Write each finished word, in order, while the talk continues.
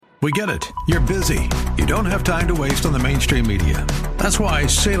We get it. You're busy. You don't have time to waste on the mainstream media. That's why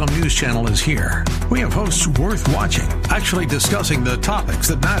Salem News Channel is here. We have hosts worth watching, actually discussing the topics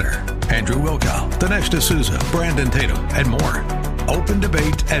that matter. Andrew Wilkow, Dinesh D'Souza, Brandon Tatum, and more. Open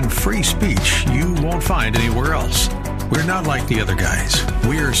debate and free speech you won't find anywhere else. We're not like the other guys.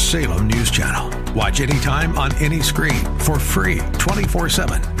 We're Salem News Channel. Watch anytime on any screen for free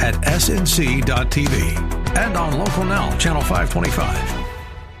 24/7 at snc.tv and on Local Now, Channel 525.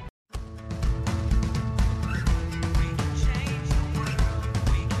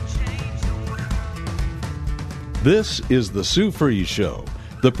 This is the Sue Fries Show,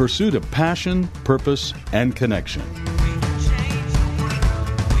 the pursuit of passion, purpose, and connection.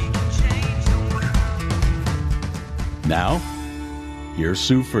 Now, here's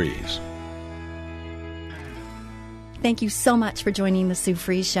Sue Fries. Thank you so much for joining the Sue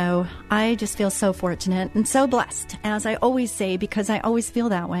Fries Show. I just feel so fortunate and so blessed, as I always say, because I always feel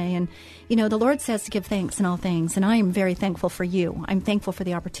that way. And, you know, the Lord says to give thanks in all things, and I am very thankful for you. I'm thankful for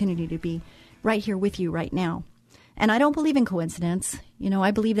the opportunity to be right here with you right now. And I don't believe in coincidence. You know,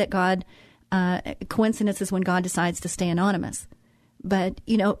 I believe that God, coincidence is when God decides to stay anonymous. But,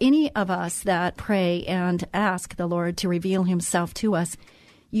 you know, any of us that pray and ask the Lord to reveal himself to us,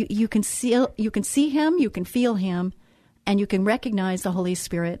 you can see him, you can feel him, and you can recognize the Holy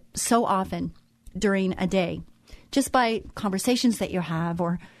Spirit so often during a day, just by conversations that you have,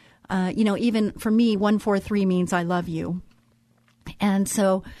 or, you know, even for me, 143 means I love you. And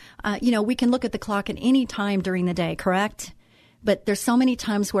so, you know, we can look at the clock at any time during the day, correct? But there's so many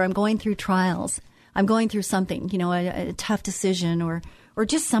times where I'm going through trials. I'm going through something, you know, a tough decision or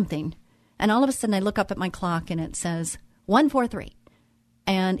just something. And all of a sudden I look up at my clock and it says 143.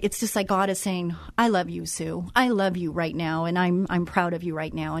 And it's just like God is saying, I love you, Sue. I love you right now. And I'm proud of you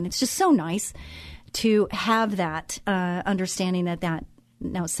right now. And it's just so nice to have that understanding that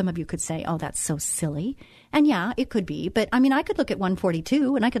now some of you could say, oh, that's so silly. And yeah, it could be. But I mean, I could look at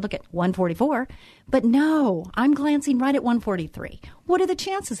 142 and I could look at 144. But no, I'm glancing right at 143. What are the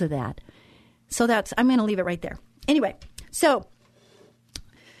chances of that? So I'm going to leave it right there. Anyway, so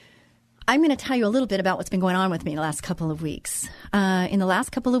I'm going to tell you a little bit about what's been going on with me the last couple of weeks. In the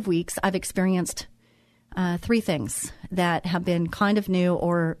last couple of weeks, I've experienced three things that have been kind of new,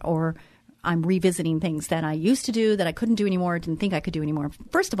 or I'm revisiting things that I used to do that I couldn't do anymore, didn't think I could do anymore.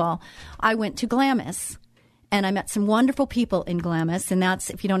 First of all, I went to Glamis. And I met some wonderful people in Glamis, and that's,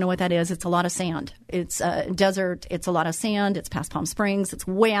 if you don't know what that is, it's a lot of sand. It's a desert. It's a lot of sand. It's past Palm Springs. It's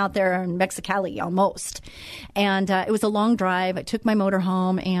way out there in Mexicali almost. And it was a long drive. I took my motor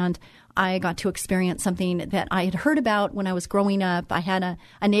home, and I got to experience something that I had heard about when I was growing up. I had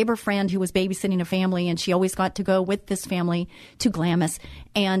a neighbor friend who was babysitting a family, and she always got to go with this family to Glamis.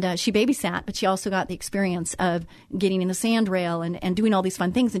 And she babysat, but she also got the experience of getting in the sand rail and doing all these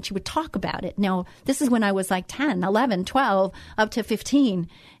fun things, and she would talk about it. Now, this is when I was like 10, 11, 12, up to 15,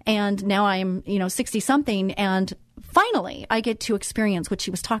 and now I'm, 60-something, and finally I get to experience what she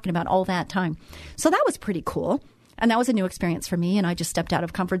was talking about all that time. So that was pretty cool. And that was a new experience for me, and I just stepped out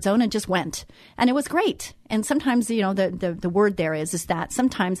of comfort zone and just went. And it was great. And sometimes, the word there is that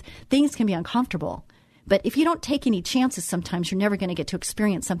sometimes things can be uncomfortable. But if you don't take any chances, sometimes you're never going to get to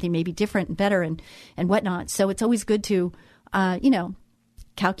experience something maybe different and better and whatnot. So it's always good to,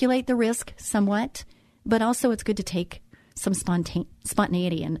 calculate the risk somewhat, but also it's good to take some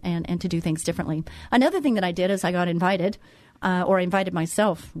spontaneity and to do things differently. Another thing that I did is I got invited, or I invited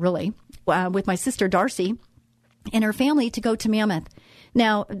myself, really, with my sister Darcy and her family to go to Mammoth.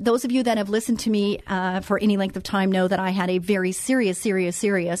 Now, those of you that have listened to me for any length of time know that I had a very serious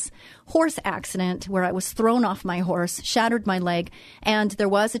horse accident where I was thrown off my horse, shattered my leg, and there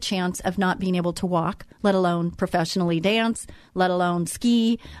was a chance of not being able to walk, let alone professionally dance, let alone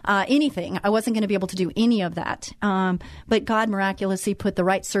ski, anything. I wasn't going to be able to do any of that. But God miraculously put the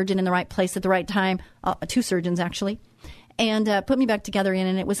right surgeon in the right place at the right time, two surgeons actually, and put me back together in,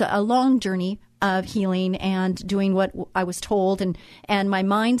 and it was a long journey of healing and doing what I was told. And my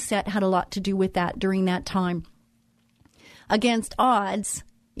mindset had a lot to do with that during that time. Against odds,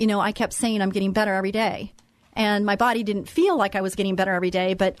 I kept saying I'm getting better every day. And my body didn't feel like I was getting better every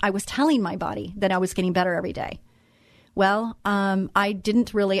day, but I was telling my body that I was getting better every day. Well, I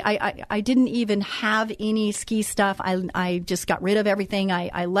didn't really, I didn't even have any ski stuff. I just got rid of everything.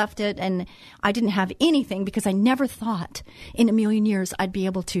 I left it, and I didn't have anything because I never thought in a million years I'd be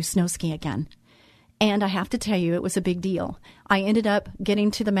able to snow ski again. And I have to tell you, it was a big deal. I ended up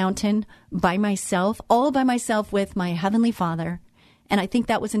getting to the mountain by myself, all by myself with my Heavenly Father. And I think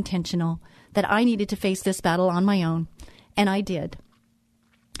that was intentional, that I needed to face this battle on my own. And I did.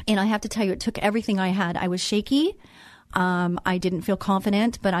 And I have to tell you, it took everything I had. I was shaky. I didn't feel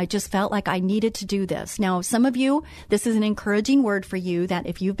confident, but I just felt like I needed to do this. Now, some of you, this is an encouraging word for you that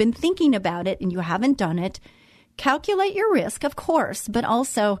if you've been thinking about it and you haven't done it, calculate your risk, of course, but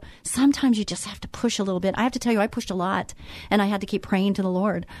also sometimes you just have to push a little bit. I have to tell you, I pushed a lot, and I had to keep praying to the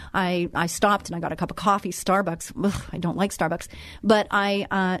Lord. I stopped and I got a cup of coffee, Starbucks. Ugh, I don't like Starbucks, but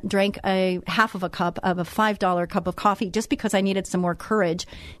I drank a half of a cup of a $5 cup of coffee just because I needed some more courage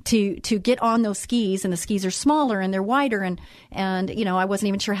to get on those skis. And the skis are smaller and they're wider, and I wasn't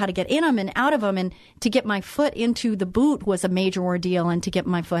even sure how to get in them and out of them. And to get my foot into the boot was a major ordeal, and to get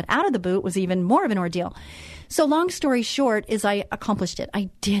my foot out of the boot was even more of an ordeal. So long story short is I accomplished it. I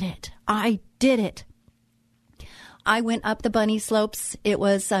did it. I went up the bunny slopes. It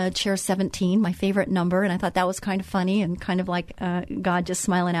was chair 17, my favorite number. And I thought that was kind of funny and kind of like God just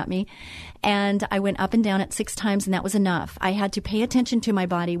smiling at me. And I went up and down it 6 times, and that was enough. I had to pay attention to my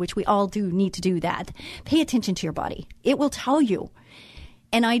body, which we all do need to do that. Pay attention to your body. It will tell you.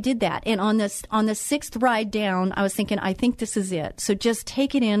 And I did that. And on the 6th ride down, I was thinking, I think this is it. So just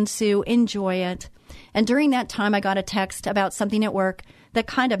take it in, Sue, enjoy it. And during that time, I got a text about something at work that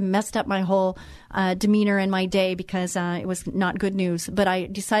kind of messed up my whole demeanor in my day because it was not good news. But I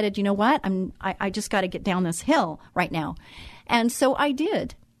decided, you know what? I just got to get down this hill right now. And so I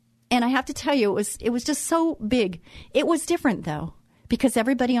did. And I have to tell you, it was just so big. It was different, though, because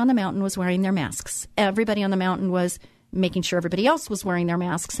everybody on the mountain was wearing their masks. Everybody on the mountain was making sure everybody else was wearing their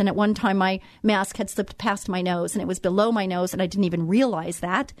masks. And at one time, my mask had slipped past my nose, and it was below my nose, and I didn't even realize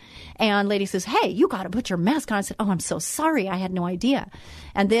that. And lady says, hey, you got to put your mask on. I said, oh, I'm so sorry. I had no idea.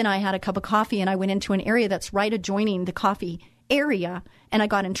 And then I had a cup of coffee, and I went into an area that's right adjoining the coffee area, and I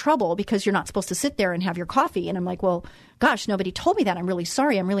got in trouble because you're not supposed to sit there and have your coffee. And I'm like, well, gosh, nobody told me that. I'm really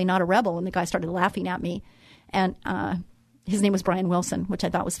sorry. I'm really not a rebel. And the guy started laughing at me. And his name was Brian Wilson, which I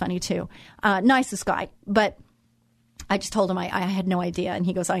thought was funny, too. Nicest guy. But I just told him I had no idea. And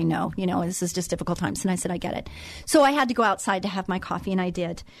he goes, I know, this is just difficult times. And I said, I get it. So I had to go outside to have my coffee, and I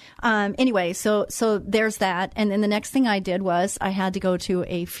did. Anyway, so there's that. And then the next thing I did was I had to go to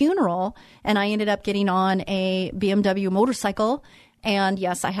a funeral, and I ended up getting on a BMW motorcycle. And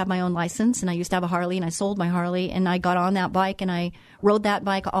yes, I have my own license, and I used to have a Harley, and I sold my Harley, and I got on that bike, and I rode that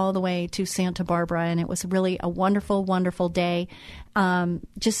bike all the way to Santa Barbara. And it was really a wonderful, wonderful day.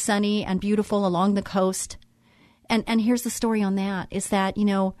 Just sunny and beautiful along the coast. And here's the story on that, is that,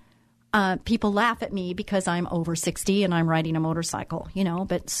 people laugh at me because I'm over 60 and I'm riding a motorcycle,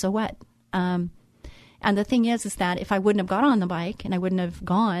 but so what? And the thing is that if I wouldn't have got on the bike and I wouldn't have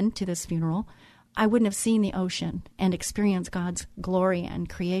gone to this funeral, I wouldn't have seen the ocean and experienced God's glory and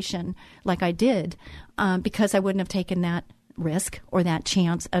creation like I did, because I wouldn't have taken that risk or that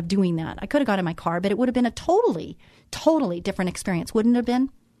chance of doing that. I could have got in my car, but it would have been a totally, totally different experience, wouldn't it have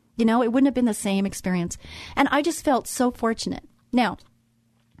been? It wouldn't have been the same experience. And I just felt so fortunate. Now,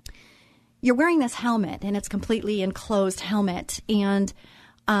 you're wearing this helmet, and it's completely enclosed helmet. And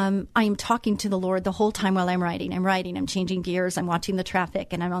I'm talking to the Lord the whole time while I'm riding. I'm changing gears. I'm watching the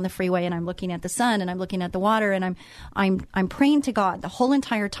traffic, and I'm on the freeway, and I'm looking at the sun, and I'm looking at the water, and I'm praying to God the whole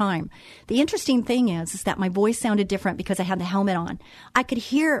entire time. The interesting thing is that my voice sounded different because I had the helmet on. I could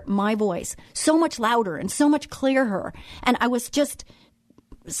hear my voice so much louder and so much clearer. And I was just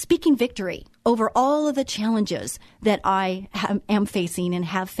speaking victory over all of the challenges that I am facing and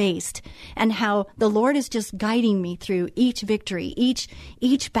have faced, and how the Lord is just guiding me through each victory,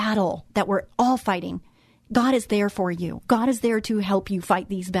 each battle that we're all fighting. God is there for you. God is there to help you fight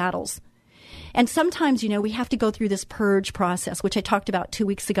these battles. And sometimes, we have to go through this purge process, which I talked about 2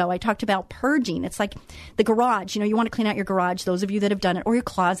 weeks ago. I talked about purging. It's like the garage. You want to clean out your garage, those of you that have done it, or your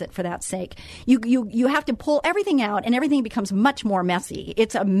closet for that sake. You have to pull everything out, and everything becomes much more messy.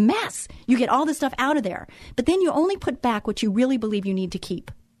 It's a mess. You get all the stuff out of there. But then you only put back what you really believe you need to keep.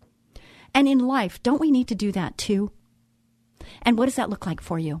 And in life, don't we need to do that too? And what does that look like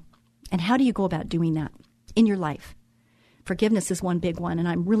for you? And how do you go about doing that in your life? Forgiveness is one big one, and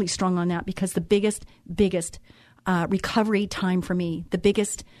I'm really strong on that, because the biggest recovery time for me, the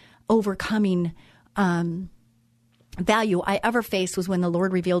biggest overcoming value I ever faced was when the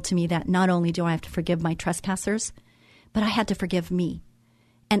Lord revealed to me that not only do I have to forgive my trespassers, but I had to forgive me.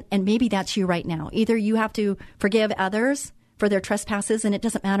 And maybe that's you right now. Either you have to forgive others for their trespasses, and it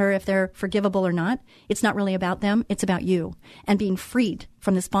doesn't matter if they're forgivable or not. It's not really about them. It's about you and being freed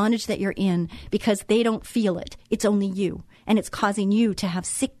from this bondage that you're in, because they don't feel it. It's only you. And it's causing you to have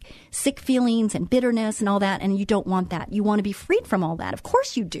sick feelings and bitterness and all that. And you don't want that. You want to be freed from all that. Of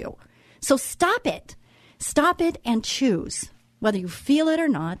course you do. So stop it. Stop it and choose, whether you feel it or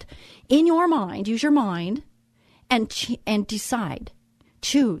not, in your mind. Use your mind and decide.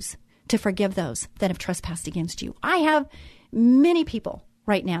 Choose to forgive those that have trespassed against you. I have many people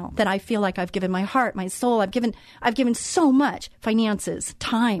right now that I feel like I've given my heart, my soul. I've given so much, finances,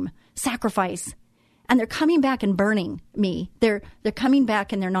 time, sacrifice, and they're coming back and burning me. They're coming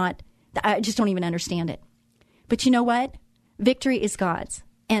back and they're not, I just don't even understand it. But you know what? Victory is God's,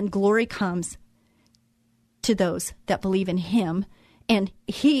 and glory comes to those that believe in him. And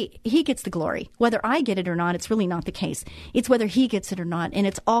he gets the glory. Whether I get it or not, it's really not the case. It's whether he gets it or not, and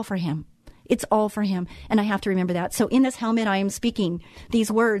it's all for him. It's all for him, and I have to remember that. So in this helmet, I am speaking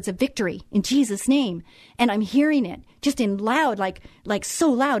these words of victory in Jesus' name, and I'm hearing it just in loud, like so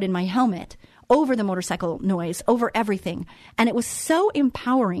loud in my helmet, over the motorcycle noise, over everything. And it was so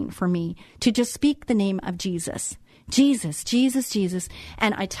empowering for me to just speak the name of Jesus. Jesus, Jesus, Jesus.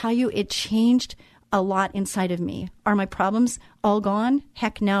 And I tell you, it changed a lot inside of me. Are my problems all gone?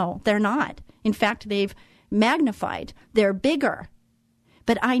 Heck no, they're not. In fact, they've magnified. They're bigger.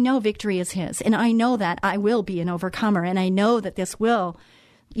 But I know victory is his, and I know that I will be an overcomer, and I know that this will,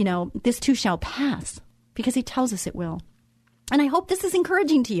 this too shall pass, because he tells us it will. And I hope this is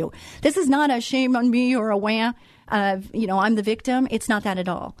encouraging to you. This is not a shame on me or a wah, I'm the victim. It's not that at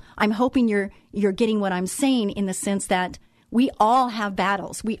all. I'm hoping you're getting what I'm saying in the sense that we all have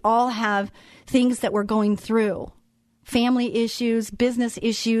battles. We all have things that we're going through, family issues, business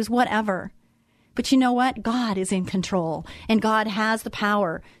issues, whatever. But you know what? God is in control, and God has the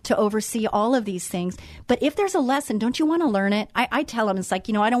power to oversee all of these things. But if there's a lesson, don't you want to learn it? I tell them, it's like,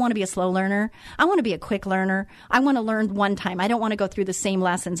 I don't want to be a slow learner. I want to be a quick learner. I want to learn one time. I don't want to go through the same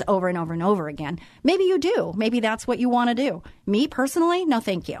lessons over and over and over again. Maybe you do. Maybe that's what you want to do. Me personally, no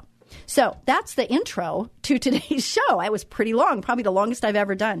thank you. So that's the intro to today's show. It was pretty long, probably the longest I've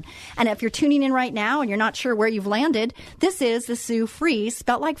ever done. And if you're tuning in right now and you're not sure where you've landed, this is the Sue Fries,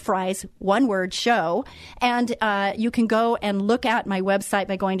 spelt like fries, one word show. And you can go and look at my website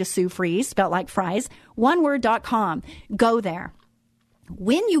by going to Sue Fries, spelt like fries, oneword.com. Go there.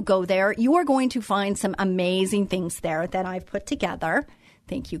 When you go there, you are going to find some amazing things there that I've put together.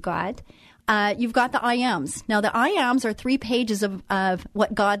 Thank you, God. You've got the I ams. Now, the I ams are 3 pages of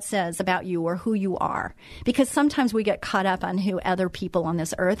what God says about you or who you are. Because sometimes we get caught up on who other people on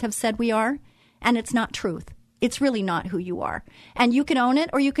this earth have said we are, and it's not truth. It's really not who you are. And you can own it,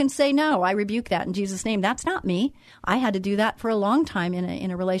 or you can say, no, I rebuke that in Jesus' name. That's not me. I had to do that for a long time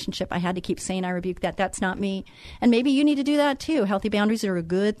in a relationship. I had to keep saying, I rebuke that. That's not me. And maybe you need to do that too. Healthy boundaries are a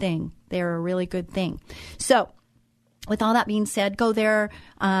good thing. They're a really good thing. So with all that being said, go there.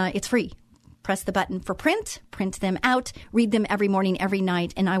 It's free. Press the button for print them out, read them every morning, every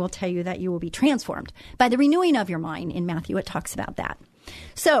night, and I will tell you that you will be transformed by the renewing of your mind. In Matthew, it talks about that.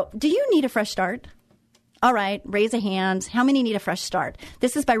 So, do you need a fresh start? All right, raise a hand. How many need a fresh start?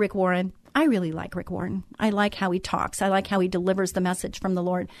 This is by Rick Warren. I really like Rick Warren. I like how he talks. I like how he delivers the message from the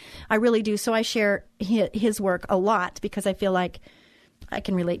Lord. I really do. So I share his work a lot because I feel like I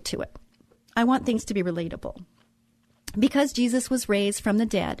can relate to it. I want things to be relatable. Because Jesus was raised from the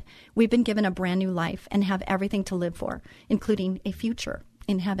dead, we've been given a brand new life and have everything to live for, including a future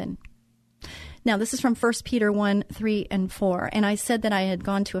in heaven. Now, this is from 1 Peter 1, 3, and 4. And I said that I had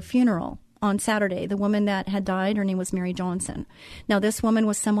gone to a funeral on Saturday. The woman that had died, her name was Mary Johnson. Now, this woman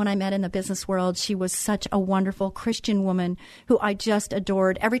was someone I met in the business world. She was such a wonderful Christian woman who I just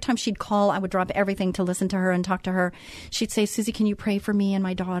adored. Every time she'd call, I would drop everything to listen to her and talk to her. She'd say, Susie, can you pray for me and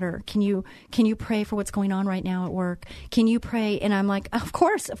my daughter? Can you pray for what's going on right now at work? Can you pray? And I'm like, of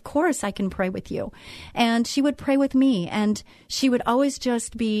course I can pray with you. And she would pray with me, and she would always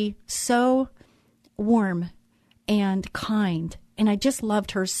just be so warm and kind. And I just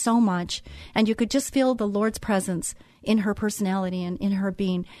loved her so much. And you could just feel the Lord's presence in her personality and in her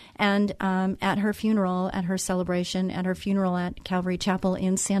being. And at her funeral, at her celebration, at her funeral at Calvary Chapel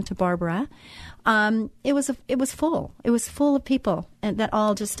in Santa Barbara, it was full. It was full of people that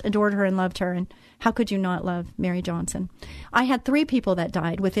all just adored her and loved her. And how could you not love Mary Johnson? I had 3 people that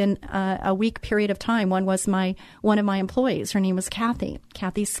died within a week period of time. One was one of my employees. Her name was Kathy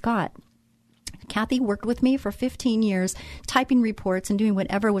Scott. Kathy worked with me for 15 years, typing reports and doing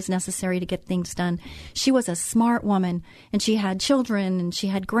whatever was necessary to get things done. She was a smart woman, and she had children, and she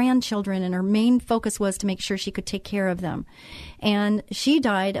had grandchildren, and her main focus was to make sure she could take care of them. And she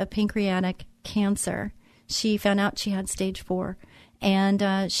died of pancreatic cancer. She found out she had stage 4,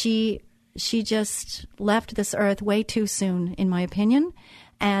 and she just left this earth way too soon, in my opinion.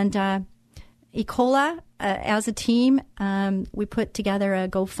 And Ecola, as a team, we put together a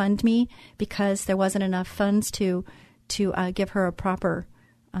GoFundMe because there wasn't enough funds to give her a proper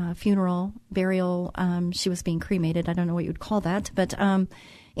funeral, burial. She was being cremated. I don't know what you'd call that, but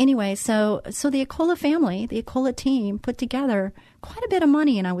Anyway, so the Ecola family, the Ecola team put together quite a bit of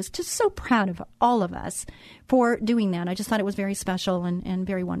money, and I was just so proud of all of us for doing that. I just thought it was very special and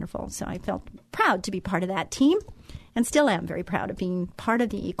very wonderful. So I felt proud to be part of that team, and still am very proud of being part of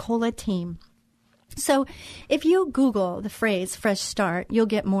the Ecola team. So if you Google the phrase fresh start, you'll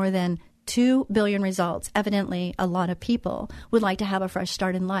get more than 2 billion results. Evidently, a lot of people would like to have a fresh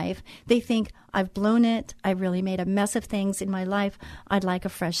start in life. They think, I've blown it. I've really made a mess of things in my life. I'd like a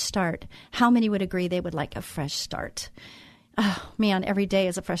fresh start. How many would agree they would like a fresh start? Oh, man, every day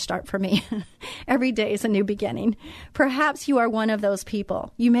is a fresh start for me. Every day is a new beginning. Perhaps you are one of those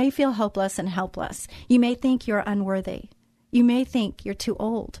people. You may feel hopeless and helpless. You may think you're unworthy. You may think you're too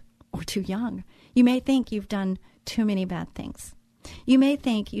old or too young. You may think you've done too many bad things. You may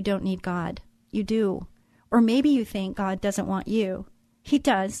think you don't need God. You do. Or maybe you think God doesn't want you. He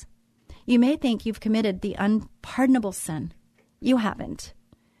does. You may think you've committed the unpardonable sin. You haven't.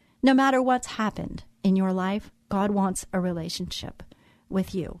 No matter what's happened in your life, God wants a relationship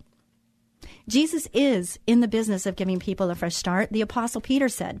with you. Jesus is in the business of giving people a fresh start. The Apostle Peter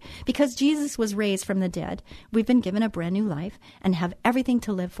said, because Jesus was raised from the dead, we've been given a brand new life and have everything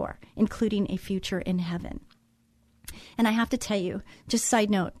to live for, including a future in heaven. And I have to tell you, just side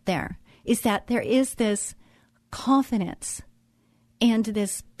note there, is that there is this confidence and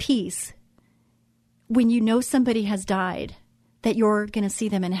this peace when you know somebody has died, that you're going to see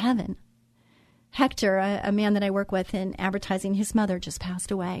them in heaven. Hector, a man that I work with in advertising, his mother just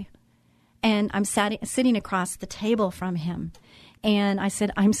passed away. And I'm sitting across the table from him. And I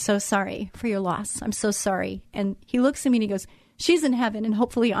said, I'm so sorry for your loss. I'm so sorry. And he looks at me and he goes, she's in heaven, and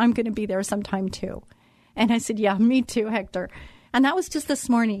hopefully I'm going to be there sometime too. And I said, yeah, me too, Hector. And that was just this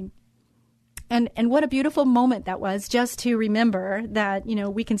morning. And what a beautiful moment that was, just to remember that,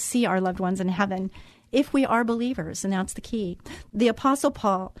 we can see our loved ones in heaven if we are believers, and that's the key. The Apostle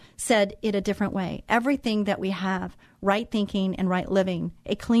Paul said it a different way. Everything that we have, right thinking and right living,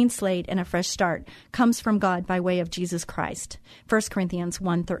 a clean slate and a fresh start, comes from God by way of Jesus Christ. 1 Corinthians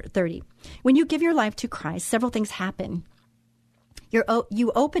 1:30. When you give your life to Christ, several things happen.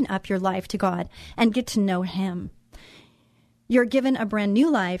 You open up your life to God and get to know Him. You're given a brand new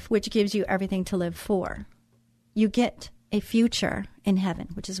life, which gives you everything to live for. You get a future in heaven,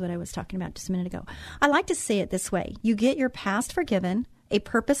 which is what I was talking about just a minute ago. I like to say it this way. You get your past forgiven, a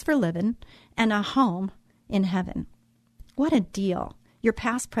purpose for living, and a home in heaven. What a deal. Your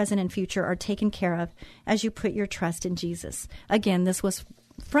past, present, and future are taken care of as you put your trust in Jesus. Again, this was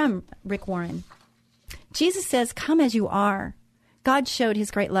from Rick Warren. Jesus says, come as you are. God showed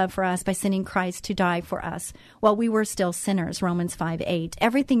His great love for us by sending Christ to die for us while we were still sinners, Romans 5:8.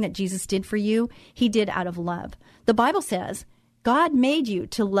 Everything that Jesus did for you, He did out of love. The Bible says God made you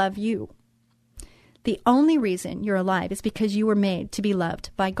to love you. The only reason you're alive is because you were made to be loved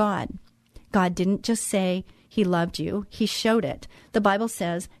by God. God didn't just say He loved you. He showed it. The Bible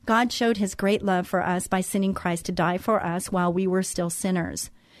says God showed His great love for us by sending Christ to die for us while we were still sinners.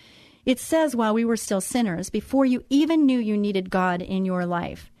 It says while we were still sinners, before you even knew you needed God in your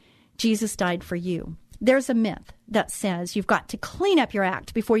life, Jesus died for you. There's a myth that says you've got to clean up your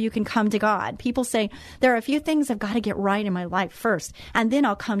act before you can come to God. People say, there are a few things I've got to get right in my life first, and then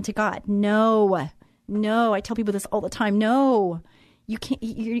I'll come to God. No, I tell people this all the time. No, you can't.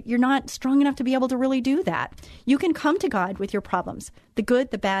 You're not strong enough to be able to really do that. You can come to God with your problems, the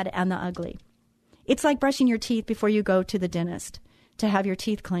good, the bad, and the ugly. It's like brushing your teeth before you go to the dentist to have your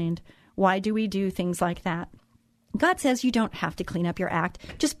teeth cleaned. Why do we do things like that? God says you don't have to clean up your act.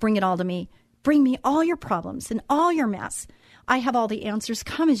 Just bring it all to me. Bring me all your problems and all your mess. I have all the answers.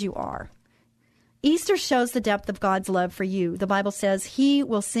 Come as you are. Easter shows the depth of God's love for you. The Bible says He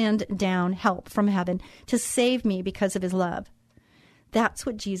will send down help from heaven to save me because of His love. That's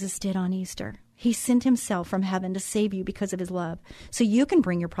what Jesus did on Easter. He sent Himself from heaven to save you because of His love. So you can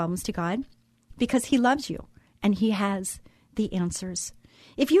bring your problems to God because He loves you and He has the answers.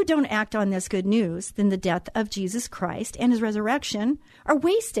 If you don't act on this good news, then the death of Jesus Christ and His resurrection are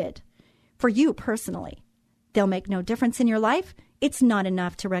wasted for you personally. They'll make no difference in your life. It's not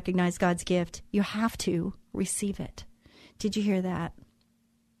enough to recognize God's gift. You have to receive it. Did you hear that?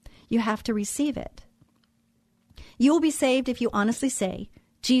 You have to receive it. You will be saved if you honestly say,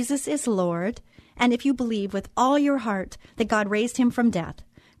 Jesus is Lord, and if you believe with all your heart that God raised Him from death.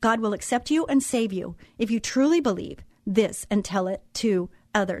 God will accept you and save you if you truly believe this and tell it to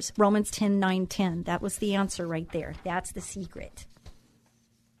others. Romans 10:9-10. That was the answer right there. That's the secret.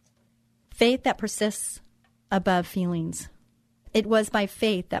 Faith that persists above feelings. It was by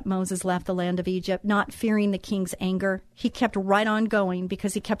faith that Moses left the land of Egypt, not fearing the king's anger. He kept right on going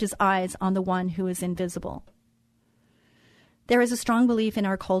because he kept his eyes on the one who is invisible. There is a strong belief in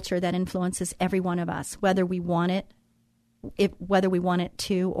our culture that influences every one of us, whether we want it, whether we want it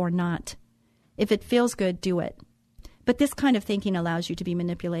to or not. If it feels good, do it. But this kind of thinking allows you to be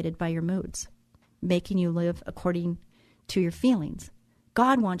manipulated by your moods, making you live according to your feelings.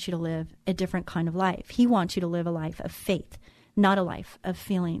 God wants you to live a different kind of life. He wants you to live a life of faith, not a life of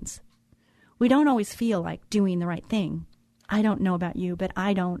feelings. We don't always feel like doing the right thing. I don't know about you, but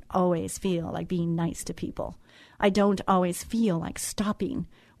I don't always feel like being nice to people. I don't always feel like stopping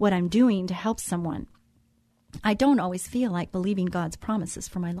what I'm doing to help someone. I don't always feel like believing God's promises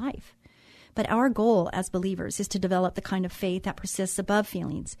for my life. But our goal as believers is to develop the kind of faith that persists above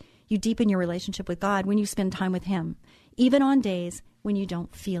feelings. You deepen your relationship with God when you spend time with Him, even on days when you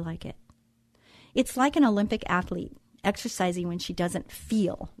don't feel like it. It's like an Olympic athlete exercising when she doesn't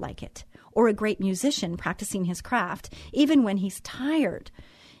feel like it, or a great musician practicing his craft, even when he's tired.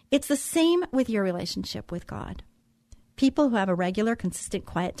 It's the same with your relationship with God. People who have a regular, consistent,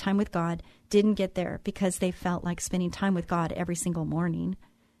 quiet time with God didn't get there because they felt like spending time with God every single morning.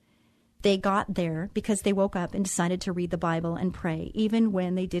 They got there because they woke up and decided to read the Bible and pray, even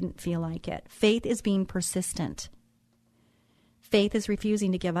when they didn't feel like it. Faith is being persistent. Faith is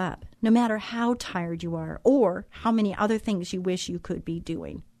refusing to give up, no matter how tired you are or how many other things you wish you could be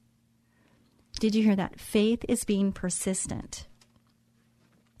doing. Did you hear that? Faith is being persistent.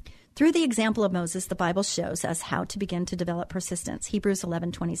 Through the example of Moses, the Bible shows us how to begin to develop persistence. Hebrews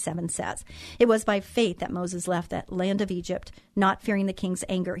 11:27 says, "It was by faith that Moses left that land of Egypt, not fearing the king's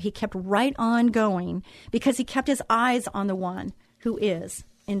anger. He kept right on going because he kept his eyes on the one who is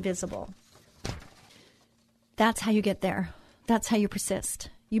invisible." That's how you get there. That's how you persist.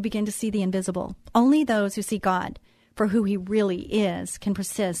 You begin to see the invisible. Only those who see God for who He really is can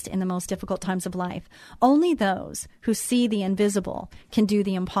persist in the most difficult times of life. Only those who see the invisible can do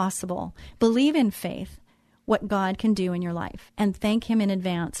the impossible. Believe in faith what God can do in your life and thank Him in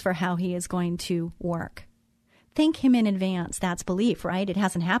advance for how He is going to work. Thank Him in advance. That's belief, right? It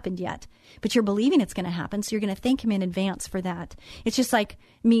hasn't happened yet, but you're believing it's going to happen, so you're going to thank Him in advance for that. It's just like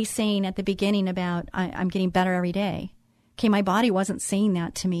me saying at the beginning about I'm getting better every day. Okay, my body wasn't saying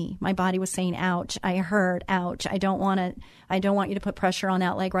that to me. My body was saying, ouch, I hurt, ouch, I don't want you to put pressure on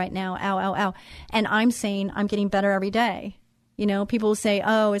that leg right now, ow, ow, ow. And I'm saying I'm getting better every day. You know, people will say,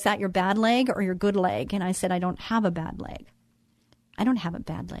 oh, is that your bad leg or your good leg? And I said, I don't have a bad leg. I don't have a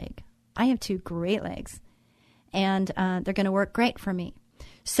bad leg. I have two great legs, and they're going to work great for me.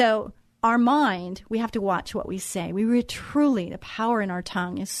 So our mind, we have to watch what we say. The power in our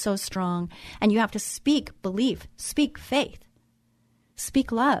tongue is so strong. And you have to speak belief, speak faith,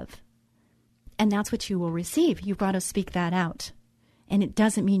 speak love. And that's what you will receive. You've got to speak that out. And it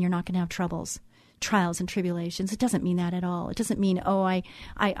doesn't mean you're not going to have troubles, trials and tribulations. It doesn't mean that at all. It doesn't mean, oh,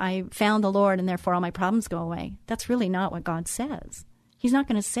 I found the Lord and therefore all my problems go away. That's really not what God says. He's not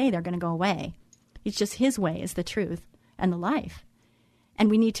going to say they're going to go away. It's just His way is the truth and the life. And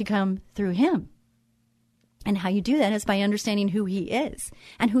we need to come through Him. And how you do that is by understanding who He is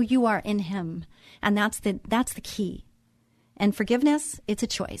and who you are in Him. And that's the key. And forgiveness, it's a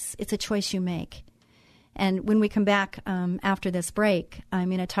choice. It's a choice you make. And when we come back after this break, I'm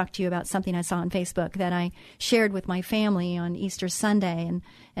going to talk to you about something I saw on Facebook that I shared with my family on Easter Sunday.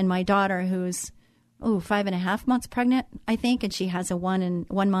 And my daughter, who's 5.5 months pregnant, I think, and she has a 1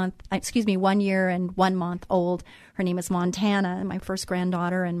 year and 1 month old. Her name is Montana, my first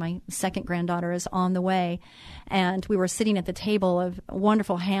granddaughter, and my second granddaughter is on the way. And we were sitting at the table of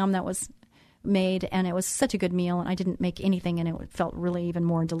wonderful ham that was made, and it was such a good meal, and I didn't make anything, and it felt really even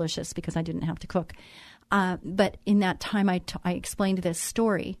more delicious because I didn't have to cook. But in that time, I explained this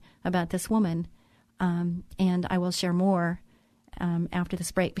story about this woman, and I will share more after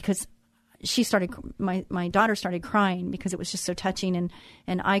this break because my daughter started crying because it was just so touching,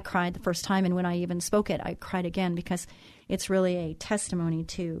 and I cried the first time, and when I even spoke it, I cried again because it's really a testimony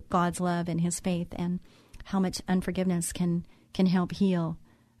to God's love and His faith and how much unforgiveness can help heal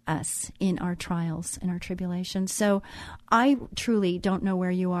us in our trials and our tribulations. So I truly don't know where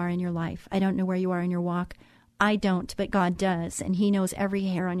you are in your life. I don't know where you are in your walk. I don't, but God does, and He knows every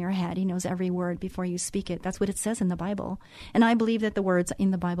hair on your head. He knows every word before you speak it. That's what it says in the Bible. And I believe that the words in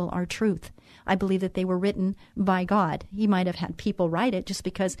the Bible are truth. I believe that they were written by God. He might have had people write it just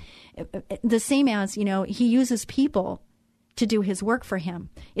because, the same as, He uses people to do His work for Him.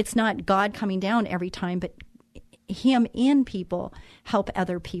 It's not God coming down every time, but Him in people help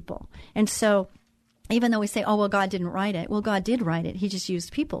other people. And so even though we say, oh, well, God didn't write it. Well, God did write it. He just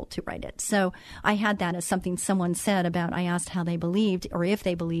used people to write it. So I had that as something someone said about, I asked how they believed or if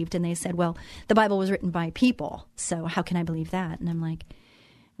they believed, and they said, well, the Bible was written by people, so how can I believe that? And I'm like,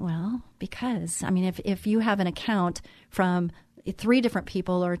 Well, because, if you have an account from 3 different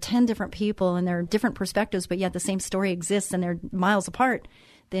people or 10 different people and they're different perspectives, but yet the same story exists and they're miles apart,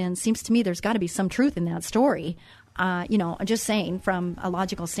 then it seems to me there's got to be some truth in that story. Just saying from a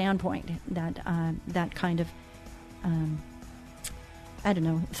logical standpoint that that kind of,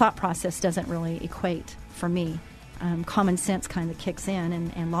 thought process doesn't really equate for me. Common sense kind of kicks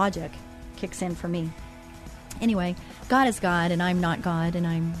in and logic kicks in for me. Anyway, God is God, and I'm not God, and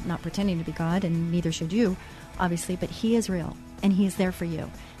I'm not pretending to be God, and neither should you, obviously, but He is real, and He's there for you,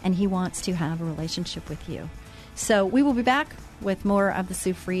 and He wants to have a relationship with you. So we will be back with more of the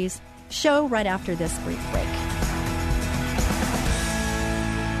Sue Fries Show right after this brief break.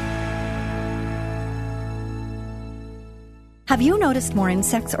 Have you noticed more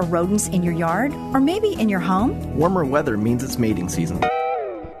insects or rodents in your yard, or maybe in your home? Warmer weather means it's mating season.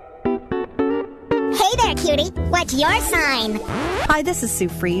 Hey there, cutie. What's your sign? Hi, this is Sue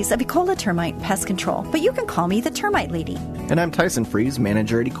Fries of Ecola Termite Pest Control, but you can call me the Termite Lady. And I'm Tyson Fries,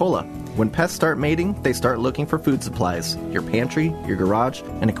 manager at Ecola. When pests start mating, they start looking for food supplies. Your pantry, your garage,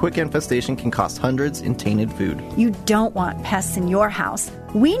 and a quick infestation can cost hundreds in tainted food. You don't want pests in your house.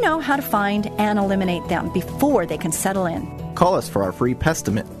 We know how to find and eliminate them before they can settle in. Call us for our free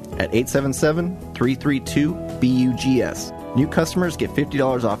Pestimate at 877-332-BUGS. New customers get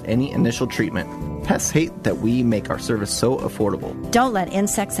 $50 off any initial treatment. Pests hate that we make our service so affordable. Don't let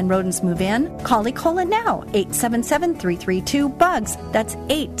insects and rodents move in. Call Ecola now, 877-332-BUGS. That's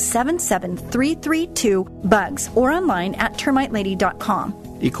 877-332-BUGS, or online at termitelady.com.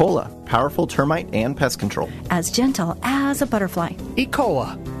 Ecola, powerful termite and pest control. As gentle as a butterfly.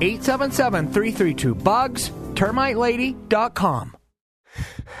 Ecola, 877-332-BUGS, termitelady.com.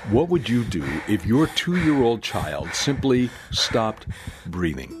 What would you do if your 2-year-old child simply stopped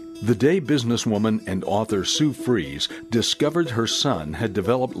breathing? The day businesswoman and author Sue Fries discovered her son had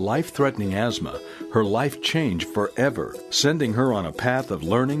developed life-threatening asthma, her life changed forever, sending her on a path of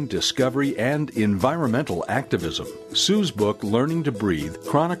learning, discovery, and environmental activism. Sue's book, Learning to Breathe,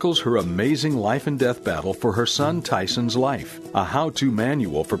 chronicles her amazing life and death battle for her son Tyson's life, a how-to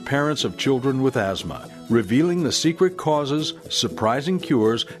manual for parents of children with asthma, revealing the secret causes, surprising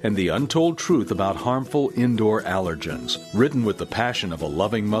cures, and the untold truth about harmful indoor allergens. Written with the passion of a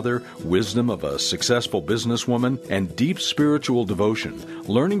loving mother, wisdom of a successful businesswoman, and deep spiritual devotion,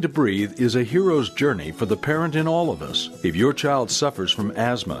 Learning to Breathe is a hero's journey for the parent in all of us. If your child suffers from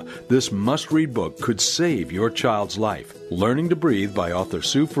asthma, this must-read book could save your child's life. Learning to Breathe by author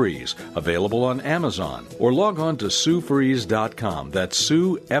Sue Fries, available on Amazon, or log on to SueFries.com. That's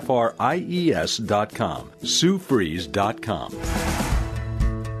Sue, Fries.com. SueFries.com.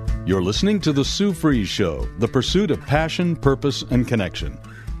 You're listening to The Sue Fries Show, the pursuit of passion, purpose, and connection.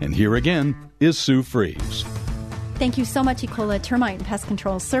 And here again is Sue Fries. Thank you so much, Ecola Termite and Pest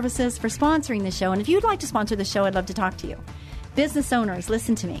Control Services, for sponsoring the show. And if you'd like to sponsor the show, I'd love to talk to you. Business owners,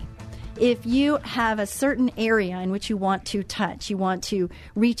 listen to me. If you have a certain area in which you want to touch, you want to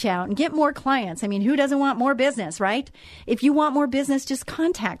reach out and get more clients. I mean, who doesn't want more business, right? If you want more business, just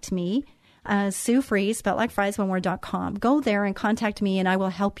contact me, Sue Fries, spelled like fries, one word.com. Go there and contact me and I will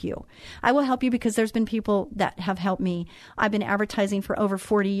help you. I will help you because there's been people that have helped me. I've been advertising for over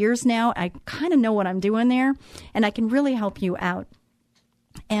 40 years now. I kind of know what I'm doing there and I can really help you out.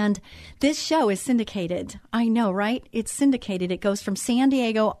 And this show is syndicated. I know, right? It's syndicated. It goes from San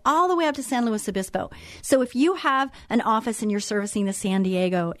Diego all the way up to San Luis Obispo. So if you have an office and you're servicing the San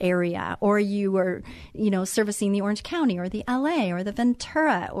Diego area, or you are, servicing the Orange County or the LA or the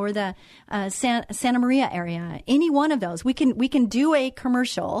Ventura or the Santa Maria area, any one of those, we can do a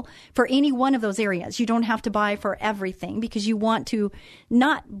commercial for any one of those areas. You don't have to buy for everything because you want to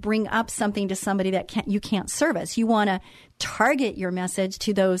not bring up something to somebody that you can't service. You want to target your message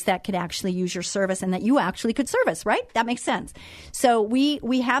to those that could actually use your service and that you actually could service, right? That makes sense. So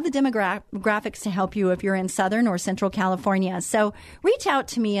we have the demographics to help you if you're in Southern or Central California. So reach out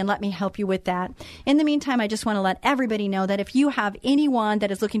to me and let me help you with that. In the meantime, I just want to let everybody know that if you have anyone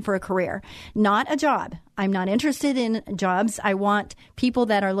that is looking for a career, not a job, I'm not interested in jobs. I want people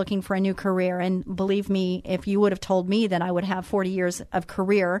that are looking for a new career. And believe me, if you would have told me that I would have 40 years of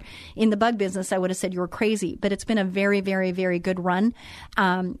career in the bug business, I would have said you were crazy. But it's been a very, very, very good run.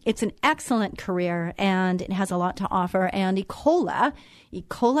 It's an excellent career, and it has a lot to offer. And Ecola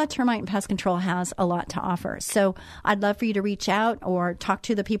Termite and Pest Control has a lot to offer. So I'd love for you to reach out or talk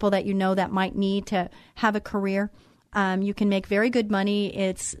to the people that you know that might need to have a career. You can make very good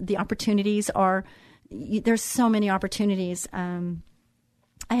money. The opportunities are... There's so many opportunities.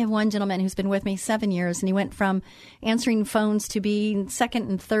 I have one gentleman who's been with me 7 years, and he went from answering phones to being second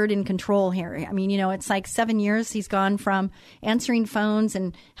and third in control here. I mean, it's like 7 years he's gone from answering phones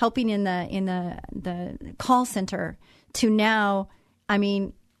and helping in the call center to now, I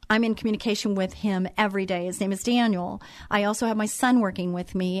mean, I'm in communication with him every day. His name is Daniel. I also have my son working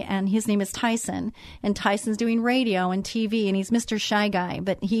with me, and his name is Tyson. And Tyson's doing radio and TV, and he's Mr. Shy Guy,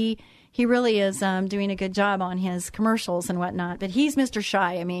 but he really is doing a good job on his commercials and whatnot. But he's Mr.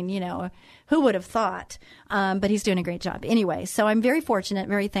 Shy. I mean, who would have thought? But he's doing a great job. Anyway, so I'm very fortunate,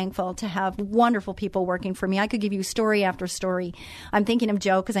 very thankful to have wonderful people working for me. I could give you story after story. I'm thinking of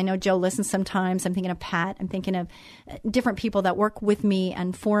Joe because I know Joe listens sometimes. I'm thinking of Pat. I'm thinking of different people that work with me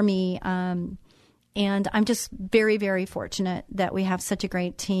and for me. And I'm just very, very fortunate that we have such a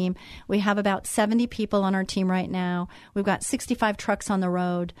great team. We have about 70 people on our team right now. We've got 65 trucks on the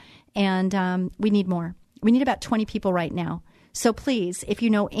road, and we need more. We need about 20 people right now. So please, if you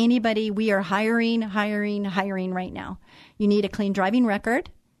know anybody, we are hiring right now. You need a clean driving record.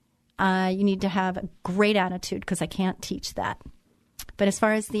 You need to have a great attitude, because I can't teach that. But as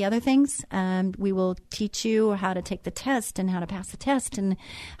far as the other things, we will teach you how to take the test and how to pass the test and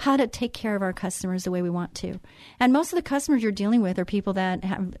how to take care of our customers the way we want to. And most of the customers you're dealing with are people that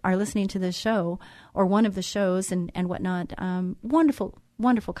are listening to this show or one of the shows and whatnot. Wonderful,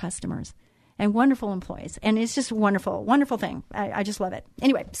 wonderful customers and wonderful employees. And it's just a wonderful, wonderful thing. I just love it.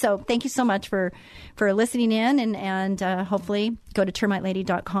 Anyway, so thank you so much for listening in, and hopefully go to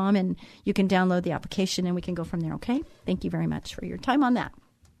termitelady.com and you can download the application and we can go from there, okay? Thank you very much for your time on that.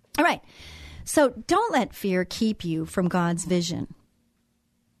 All right. So don't let fear keep you from God's vision.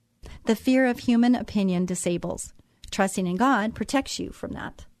 The fear of human opinion disables. Trusting in God protects you from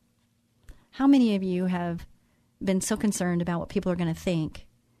that. How many of you have been so concerned about what people are going to think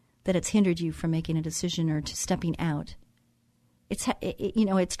that it's hindered you from making a decision or to stepping out? It's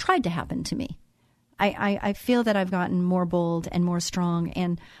tried to happen to me. I feel that I've gotten more bold and more strong,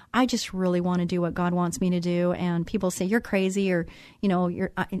 and I just really want to do what God wants me to do. And people say, you're crazy, or,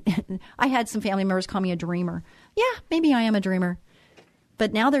 I had some family members call me a dreamer. Yeah, maybe I am a dreamer.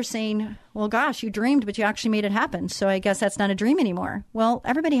 But now they're saying, well, gosh, you dreamed, but you actually made it happen. So I guess that's not a dream anymore. Well,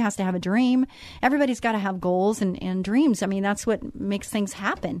 everybody has to have a dream. Everybody's got to have goals and dreams. I mean, that's what makes things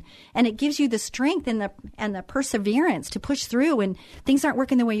happen. And it gives you the strength and the perseverance to push through when things aren't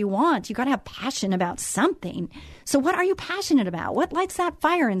working the way you want. You got to have passion about something. So what are you passionate about? What lights that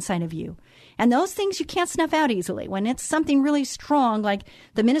fire inside of you? And those things you can't snuff out easily. When it's something really strong, like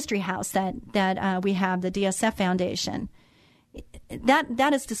the ministry house that we have, the DSF Foundation,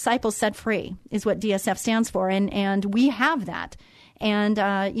 that is Disciples Set Free is what DSF stands for. And we have that. And,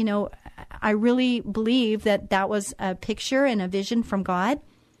 I really believe that was a picture and a vision from God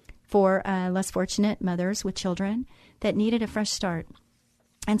for less fortunate mothers with children that needed a fresh start.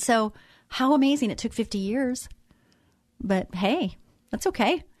 And so how amazing. It took 50 years. But hey, that's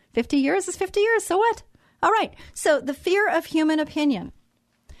okay. 50 years is 50 years. So what? All right. So the fear of human opinion.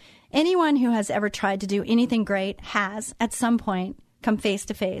 Anyone who has ever tried to do anything great has, at some point, come face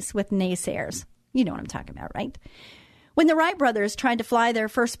to face with naysayers. You know what I'm talking about, right? When the Wright brothers tried to fly their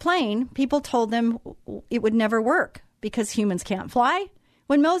first plane, people told them it would never work because humans can't fly.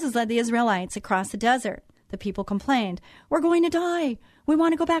 When Moses led the Israelites across the desert, the people complained, we're going to die. We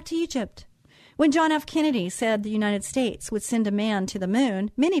want to go back to Egypt. When John F. Kennedy said the United States would send a man to the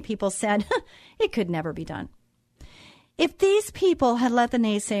moon, many people said it could never be done. If these people had let the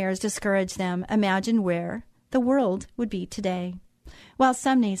naysayers discourage them, imagine where the world would be today. While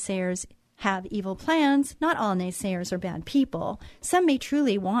some naysayers have evil plans, not all naysayers are bad people. Some may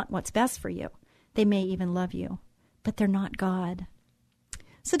truly want what's best for you. They may even love you, but they're not God.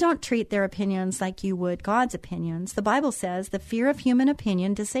 So don't treat their opinions like you would God's opinions. The Bible says the fear of human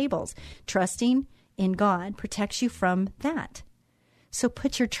opinion disables. Trusting in God protects you from that. So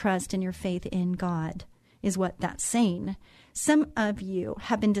put your trust and your faith in God, is what that's saying. Some of you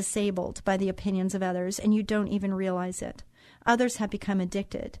have been disabled by the opinions of others, and you don't even realize it. Others have become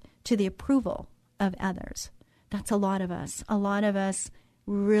addicted to the approval of others. That's a lot of us. A lot of us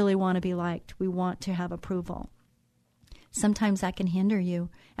really want to be liked. We want to have approval. Sometimes that can hinder you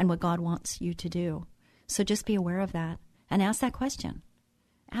and what God wants you to do. So just be aware of that and ask that question.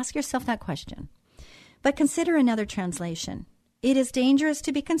 Ask yourself that question. But consider another translation. It is dangerous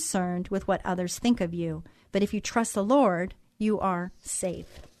to be concerned with what others think of you, but if you trust the Lord, you are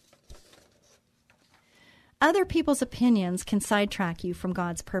safe. Other people's opinions can sidetrack you from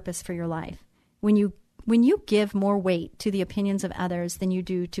God's purpose for your life. When you give more weight to the opinions of others than you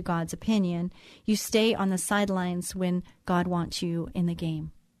do to God's opinion, you stay on the sidelines when God wants you in the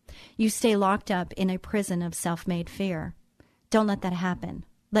game. You stay locked up in a prison of self-made fear. Don't let that happen.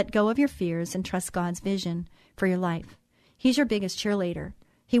 Let go of your fears and trust God's vision for your life. He's your biggest cheerleader.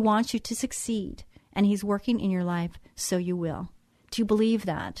 He wants you to succeed, and He's working in your life so you will. Do you believe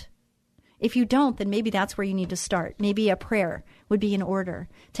that? If you don't, then maybe that's where you need to start. Maybe a prayer would be in order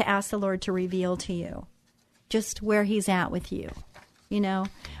to ask the Lord to reveal to you just where He's at with you. You know,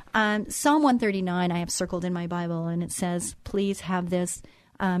 Psalm 139 I have circled in my Bible, and it says, please have this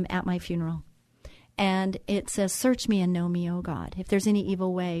at my funeral. And it says, search me and know me, O God. If there's any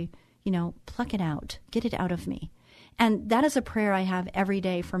evil way, you know, pluck it out. Get it out of me. And that is a prayer I have every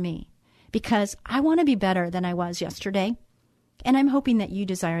day for me, because I want to be better than I was yesterday. And I'm hoping that you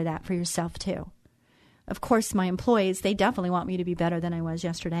desire that for yourself too. Of course, my employees, they definitely want me to be better than I was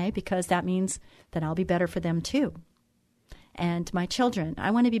yesterday, because that means that I'll be better for them too. And my children,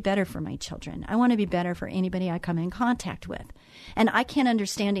 I want to be better for my children. I want to be better for anybody I come in contact with. And I can't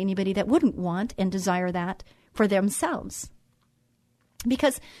understand anybody that wouldn't want and desire that for themselves.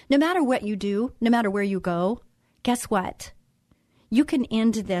 Because no matter what you do, no matter where you go, guess what? You can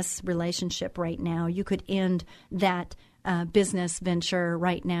end this relationship right now. You could end that business venture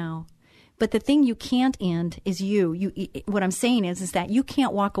right now. But the thing you can't end is you. What I'm saying is that you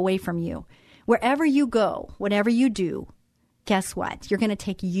can't walk away from you. Wherever you go, whatever you do, guess what? You're going to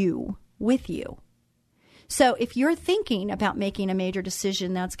take you with you. So if you're thinking about making a major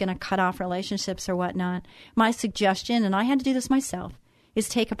decision that's going to cut off relationships or whatnot, my suggestion, and I had to do this myself, is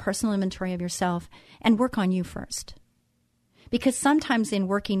take a personal inventory of yourself and work on you first. Because sometimes in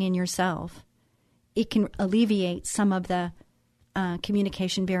working in yourself, it can alleviate some of the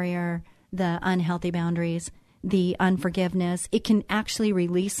communication barrier, the unhealthy boundaries, the unforgiveness. It can actually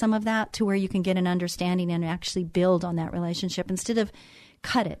release some of that to where you can get an understanding and actually build on that relationship instead of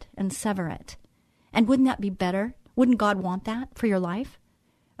cut it and sever it. And wouldn't that be better? Wouldn't God want that for your life?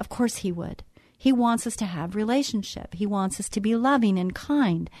 Of course He would. He wants us to have relationship. He wants us to be loving and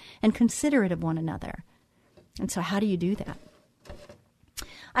kind and considerate of one another. And so how do you do that?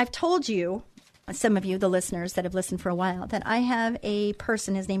 I've told you, some of you, the listeners that have listened for a while, that I have a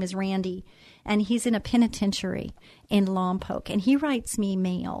person, his name is Randy, and he's in a penitentiary in Lompoc, and he writes me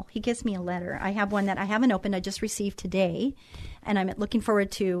mail. He gives me a letter. I have one that I haven't opened. I just received today, and I'm looking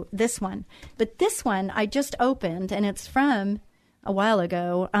forward to this one. But this one I just opened, and it's from a while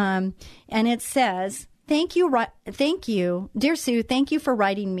ago, and it says, Thank you, dear Sue, thank you for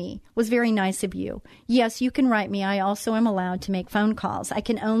writing me. It was very nice of you. Yes, you can write me. I also am allowed to make phone calls. I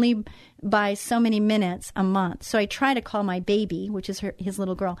can only buy so many minutes a month. So I try to call my baby, which is his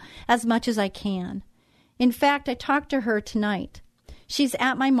little girl, as much as I can. In fact, I talked to her tonight. She's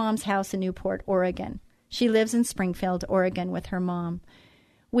at my mom's house in Newport, Oregon. She lives in Springfield, Oregon with her mom.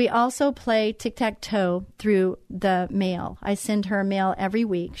 We also play tic-tac-toe through the mail. I send her mail every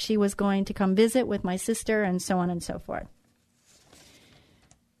week. She was going to come visit with my sister and so on and so forth.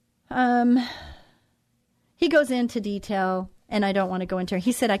 He goes into detail, and I don't want to go into it.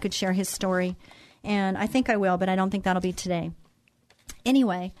 He said I could share his story, and I think I will, but I don't think that'll be today.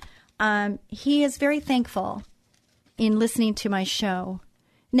 Anyway, he is very thankful in listening to my show.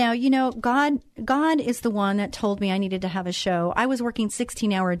 Now, you know, God is the one that told me I needed to have a show. I was working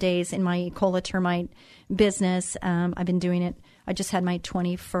 16-hour days in my Ecola termite business. I've been doing it. I just had my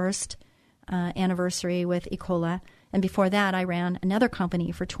 21st anniversary with Ecola. And before that, I ran another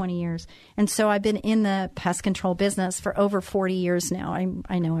company for 20 years. And so I've been in the pest control business for over 40 years now.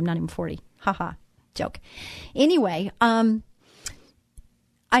 I know, I'm not even 40. Ha-ha, joke. Anyway, I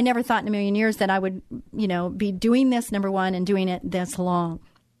never thought in a million years that I would, you know, be doing this, number one, and doing it this long.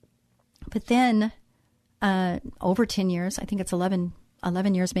 But then over 10 years, I think it's 11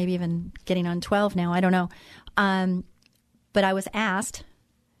 years, maybe even getting on 12 now, I don't know. But I was asked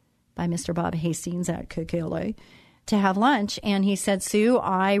by Mr. Bob Hastings at KKLA to have lunch. And he said, Sue,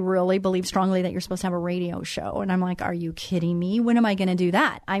 I really believe strongly that you're supposed to have a radio show. And I'm like, are you kidding me? When am I going to do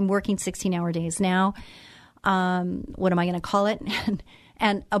that? I'm working 16-hour days now. What am I going to call it?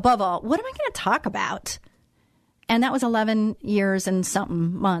 And above all, what am I going to talk about? And that was 11 years and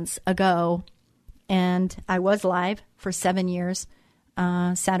something months ago. And I was live for 7 years,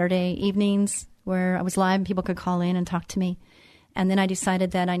 Saturday evenings where I was live and people could call in and talk to me. And then I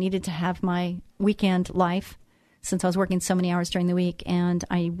decided that I needed to have my weekend life since I was working so many hours during the week. And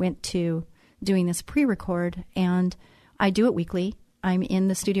I went to doing this pre-record, and I do it weekly. I'm in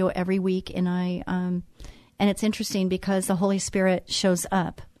the studio every week, and and it's interesting because the Holy Spirit shows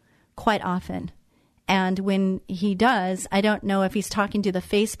up quite often. And when he does, I don't know if he's talking to the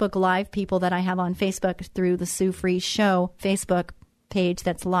Facebook Live people that I have on Facebook through the Sue Fries Show Facebook page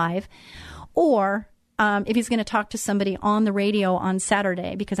that's live, or if he's going to talk to somebody on the radio on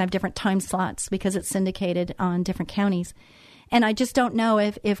Saturday, because I have different time slots because it's syndicated on different counties. And I just don't know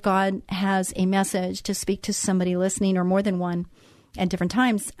if God has a message to speak to somebody listening, or more than one at different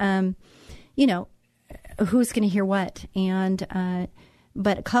times. Who's going to hear what? And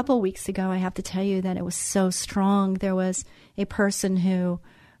but a couple weeks ago, I have to tell you that it was so strong. There was a person who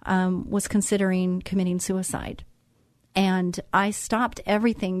was considering committing suicide. And I stopped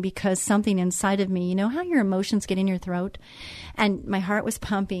everything because something inside of me, you know how your emotions get in your throat? And my heart was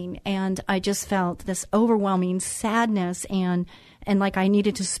pumping, and I just felt this overwhelming sadness and like I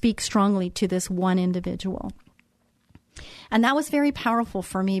needed to speak strongly to this one individual. And that was very powerful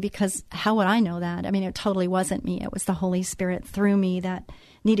for me, because how would I know that? I mean, it totally wasn't me. It was the Holy Spirit through me that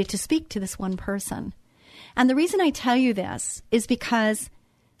needed to speak to this one person. And the reason I tell you this is because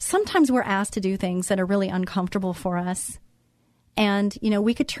sometimes we're asked to do things that are really uncomfortable for us. And,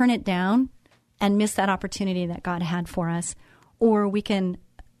 we could turn it down and miss that opportunity that God had for us. Or we can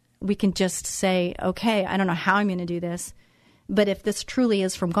just say, okay, I don't know how I'm going to do this, but if this truly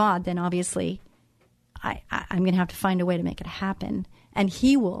is from God, then obviously I'm going to have to find a way to make it happen. And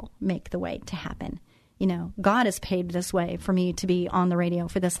He will make the way to happen. God has paved this way for me to be on the radio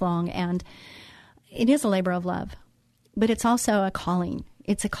for this long. And it is a labor of love, but it's also a calling.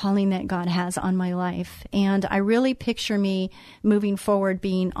 It's a calling that God has on my life. And I really picture me moving forward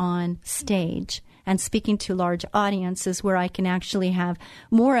being on stage and speaking to large audiences where I can actually have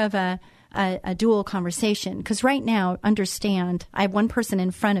more of a dual conversation. Because right now, understand, I have one person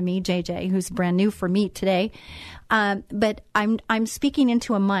in front of me, JJ, who's brand new for me today. But I'm speaking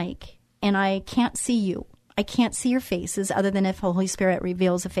into a mic, and I can't see you. I can't see your faces other than if Holy Spirit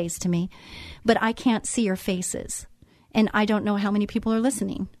reveals a face to me. But I can't see your faces. And I don't know how many people are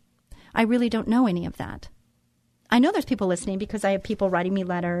listening. I really don't know any of that. I know there's people listening because I have people writing me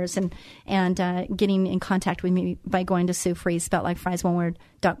letters and getting in contact with me by going to Sue Fries, spelled like fries, one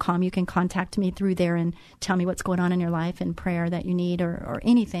word.com. You can contact me through there and tell me what's going on in your life and prayer that you need or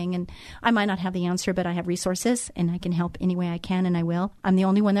anything. And I might not have the answer, but I have resources and I can help any way I can, and I will. I'm the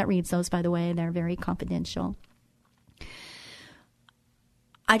only one that reads those, by the way. They're very confidential.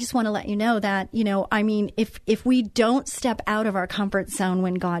 I just want to let you know that, if we don't step out of our comfort zone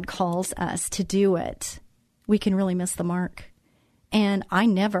when God calls us to do it, we can really miss the mark. And I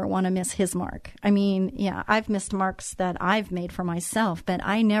never want to miss His mark. I mean, yeah, I've missed marks that I've made for myself, but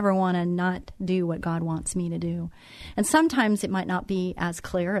I never want to not do what God wants me to do. And sometimes it might not be as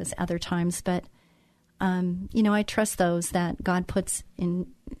clear as other times, but, I trust those that God puts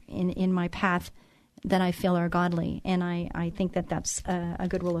in my path that I feel are godly. And I think that that's a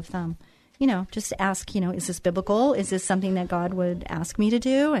good rule of thumb. Just ask, is this biblical? Is this something that God would ask me to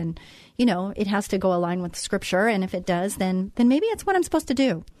do? And, it has to go align with Scripture. And if it does, then maybe it's what I'm supposed to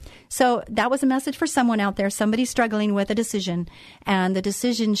do. So that was a message for someone out there, somebody struggling with a decision. And the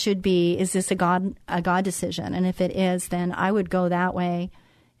decision should be, is this a God decision? And if it is, then I would go that way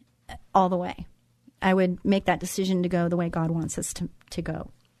all the way. I would make that decision to go the way God wants us to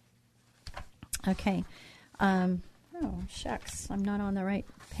go. Okay. Oh, shucks. I'm not on the right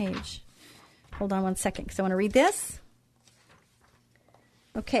page. Hold on one second because I want to read this.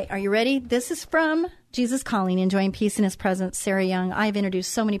 Okay. Are you ready? This is from Jesus Calling, Enjoying Peace in His Presence, Sarah Young. I've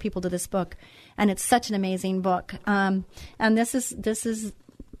introduced so many people to this book, and it's such an amazing book. And this is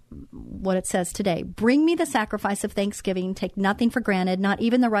what it says today. Bring me the sacrifice of thanksgiving. Take nothing for granted, not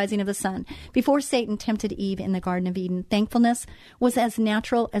even the rising of the sun. Before Satan tempted Eve in the Garden of Eden, thankfulness was as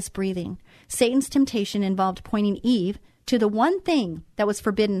natural as breathing. Satan's temptation involved pointing Eve to the one thing that was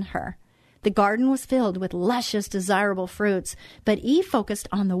forbidden her. The garden was filled with luscious, desirable fruits, but Eve focused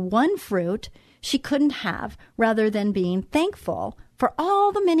on the one fruit she couldn't have rather than being thankful for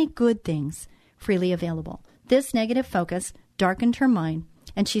all the many good things freely available. This negative focus darkened her mind,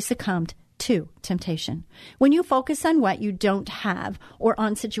 and she succumbed to temptation. When you focus on what you don't have or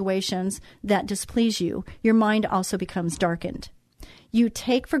on situations that displease you, your mind also becomes darkened. You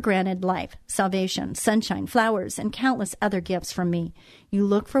take for granted life, salvation, sunshine, flowers, and countless other gifts from me. You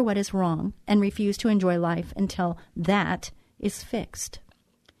look for what is wrong and refuse to enjoy life until that is fixed.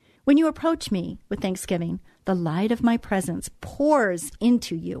 When you approach me with thanksgiving, the light of my presence pours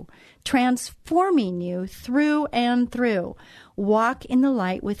into you, transforming you through and through. Walk in the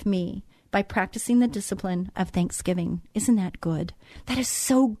light with me by practicing the discipline of thanksgiving. Isn't that good? That is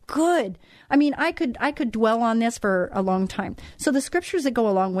so good. I mean, I could dwell on this for a long time. So the scriptures that go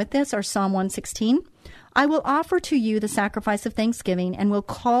along with this are Psalm 116. I will offer to you the sacrifice of thanksgiving and will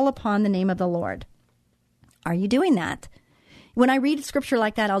call upon the name of the Lord. Are you doing that? When I read scripture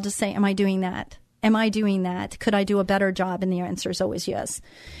like that, I'll just say, am I doing that? Am I doing that? Could I do a better job? And the answer is always yes.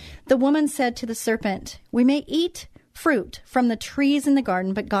 The woman said to the serpent, we may eat fruit from the trees in the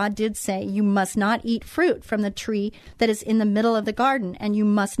garden, but God did say, you must not eat fruit from the tree that is in the middle of the garden, and you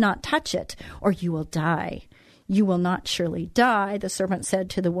must not touch it, or you will die. You will not surely die, the serpent said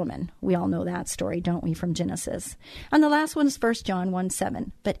to the woman. We all know that story, don't we, from Genesis. And the last one is 1 John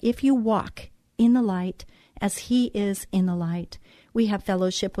 1:7. But if you walk in the light as he is in the light, we have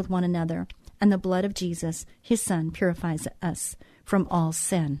fellowship with one another, and the blood of Jesus, his son, purifies us from all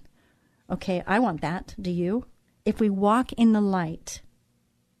sin. Okay, I want that. Do you? If we walk in the light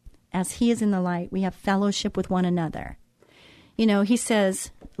as he is in the light, we have fellowship with one another. You know, he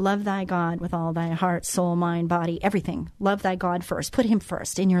says, love thy God with all thy heart, soul, mind, body, everything. Love thy God first. Put him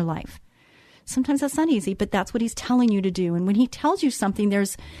first in your life. Sometimes that's not easy, but that's what he's telling you to do. And when he tells you something,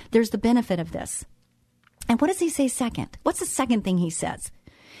 there's the benefit of this. And what does he say second? What's the second thing he says?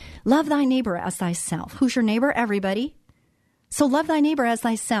 Love thy neighbor as thyself. Who's your neighbor? Everybody. So love thy neighbor as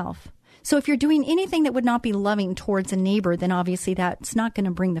thyself. So if you're doing anything that would not be loving towards a neighbor, then obviously that's not going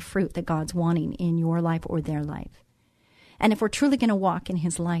to bring the fruit that God's wanting in your life or their life. And if we're truly going to walk in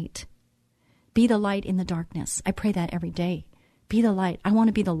his light, be the light in the darkness. I pray that every day. Be the light. I want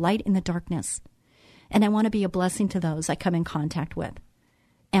to be the light in the darkness. And I want to be a blessing to those I come in contact with.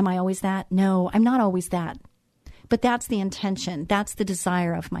 Am I always that? No, I'm not always that. But that's the intention. That's the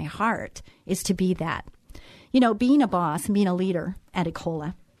desire of my heart, is to be that. You know, being a boss and being a leader at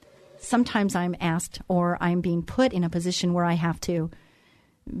Ecola, sometimes I'm asked or I'm being put in a position where I have to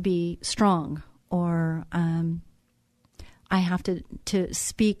be strong, or I have to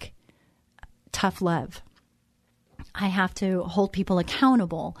speak tough love. I have to hold people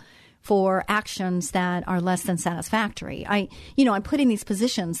accountable for actions that are less than satisfactory. I'm put in these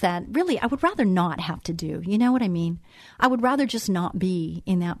positions that really I would rather not have to do. You know what I mean? I would rather just not be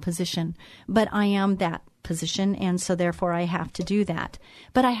in that position. But I am that position, and so therefore I have to do that.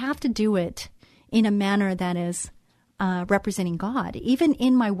 But I have to do it in a manner that is representing God, even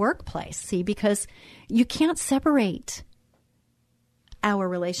in my workplace, see, because you can't separate our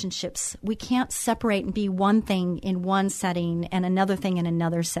relationships. We can't separate and be one thing in one setting and another thing in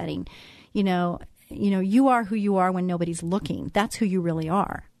another setting. You know, you are who you are when nobody's looking. That's who you really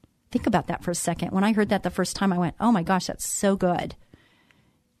are. Think about that for a second. When I heard that the first time, I went, oh my gosh, that's so good.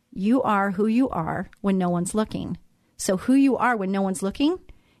 You are who you are when no one's looking. So who you are when no one's looking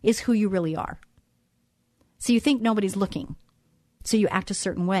is who you really are. So you think nobody's looking, so you act a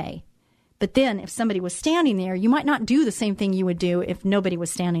certain way. But then if somebody was standing there, you might not do the same thing you would do if nobody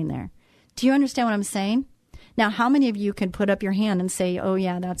was standing there. Do you understand what I'm saying? Now, how many of you can put up your hand and say, oh,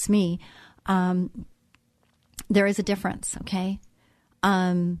 yeah, that's me? There is a difference, okay?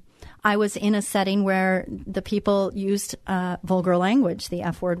 I was in a setting where the people used vulgar language. The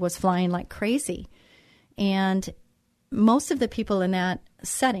F word was flying like crazy. And most of the people in that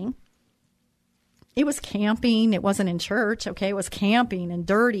setting, it was camping. It wasn't in church, okay? It was camping and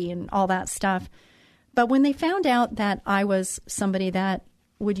dirty and all that stuff. But when they found out that I was somebody that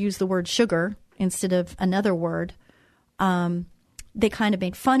would use the word sugar instead of another word, they kind of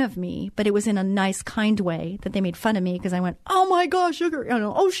made fun of me, but it was in a nice, kind way that they made fun of me because I went, oh my gosh, sugar,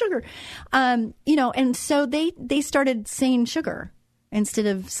 oh, sugar. And so they started saying sugar instead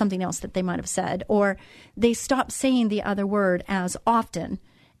of something else that they might have said, or they stopped saying the other word as often.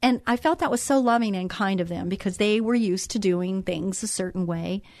 And I felt that was so loving and kind of them because they were used to doing things a certain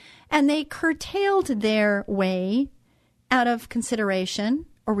way, and they curtailed their way out of consideration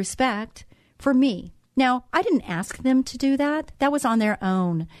or respect for me. Now, I didn't ask them to do that. That was on their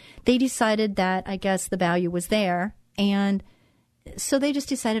own. They decided that, I guess, the value was there, and so they just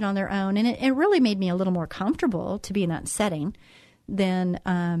decided on their own. And it really made me a little more comfortable to be in that setting than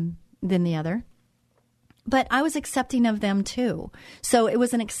the other. But I was accepting of them too. So it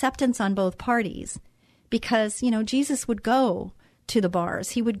was an acceptance on both parties because, Jesus would go to the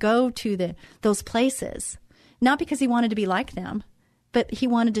bars. He would go to those places, not because he wanted to be like them, but he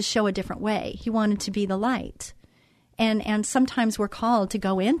wanted to show a different way. He wanted to be the light. And sometimes we're called to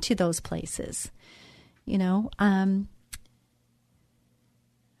go into those places, in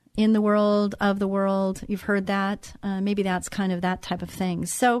the world, of the world. You've heard that. Maybe that's kind of that type of thing.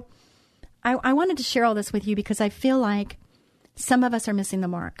 So I wanted to share all this with you because I feel like some of us are missing the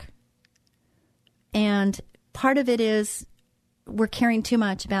mark. And part of it is we're caring too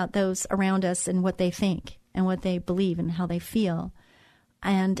much about those around us and what they think and what they believe and how they feel.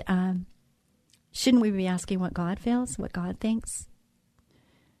 And shouldn't we be asking what God feels, what God thinks?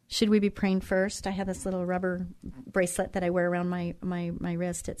 Should we be praying first? I have this little rubber bracelet that I wear around my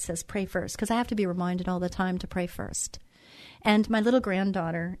wrist. It says pray first because I have to be reminded all the time to pray first. And my little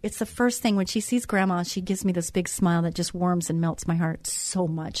granddaughter, it's the first thing when she sees Grandma, she gives me this big smile that just warms and melts my heart so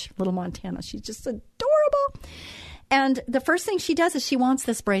much. Little Montana, she's just adorable. And the first thing she does is she wants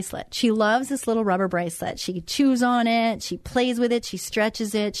this bracelet. She loves this little rubber bracelet. She chews on it. She plays with it. She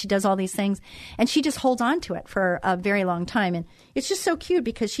stretches it. She does all these things. And she just holds on to it for a very long time. And it's just so cute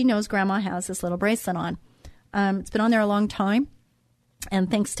because she knows Grandma has this little bracelet on. It's been on there a long time.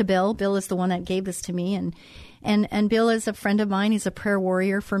 And thanks to Bill. Bill is the one that gave this to me. And Bill is a friend of mine. He's a prayer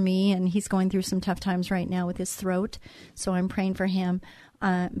warrior for me. And he's going through some tough times right now with his throat. So I'm praying for him.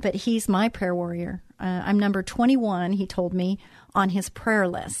 But he's my prayer warrior. I'm number 21, he told me, on his prayer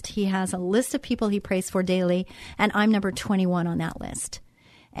list. He has a list of people he prays for daily, and I'm number 21 on that list.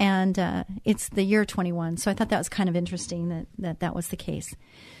 And it's the year 21, so I thought that was kind of interesting that was the case.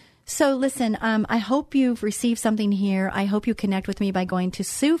 So listen, I hope you've received something here. I hope you connect with me by going to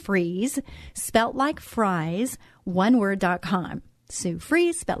Sue Fries, spelt like fries, oneword.com. Sue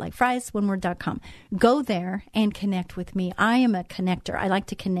Fries, spelled like fries, oneword.com. Go there and connect with me. I am a connector. I like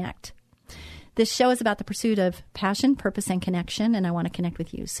to connect. This show is about the pursuit of passion, purpose, and connection, and I want to connect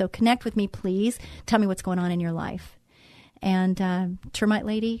with you. So connect with me, please. Tell me what's going on in your life. And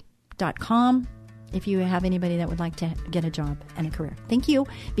termitelady.com if you have anybody that would like to get a job and a career. Thank you.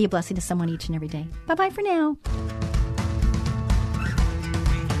 Be a blessing to someone each and every day. Bye-bye for now.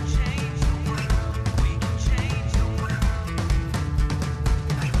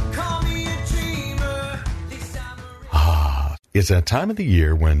 It's that time of the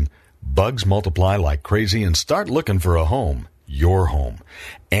year when bugs multiply like crazy and start looking for a home. Your home.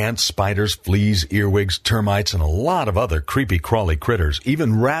 Ants, spiders, fleas, earwigs, termites, and a lot of other creepy crawly critters,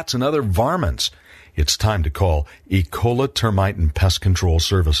 even rats and other varmints. It's time to call Ecola Termite and Pest Control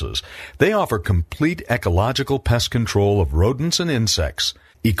Services. They offer complete ecological pest control of rodents and insects.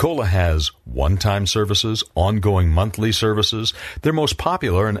 Ecola has one-time services, ongoing monthly services, their most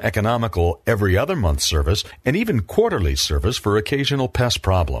popular and economical every other month service, and even quarterly service for occasional pest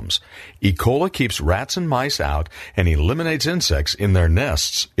problems. Ecola keeps rats and mice out and eliminates insects in their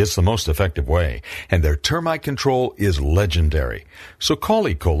nests. It's the most effective way, and their termite control is legendary. So call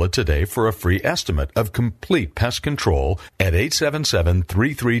Ecola today for a free estimate of complete pest control at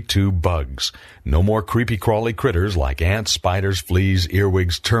 877-332-BUGS. No more creepy crawly critters like ants, spiders, fleas,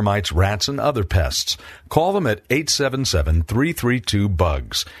 earwigs, termites, rats, and other pests. Call them at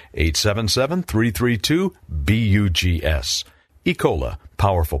 877-332-BUGS. 877-332-BUGS. Ecola,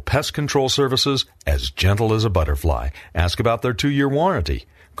 powerful pest control services as gentle as a butterfly. Ask about their 2-year warranty.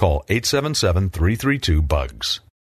 Call 877-332-BUGS.